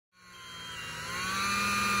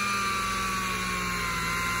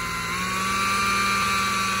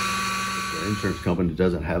insurance company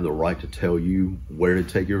doesn't have the right to tell you where to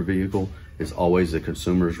take your vehicle. It's always the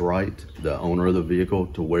consumer's right, the owner of the vehicle,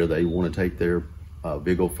 to where they want to take their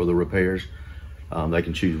vehicle for the repairs. They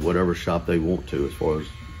can choose whatever shop they want to as far as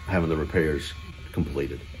having the repairs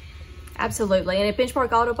completed. Absolutely. And at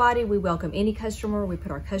Benchmark Auto Body, we welcome any customer. We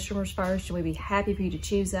put our customers first, and we'd be happy for you to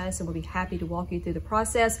choose us, and we'll be happy to walk you through the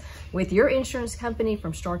process with your insurance company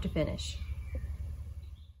from start to finish.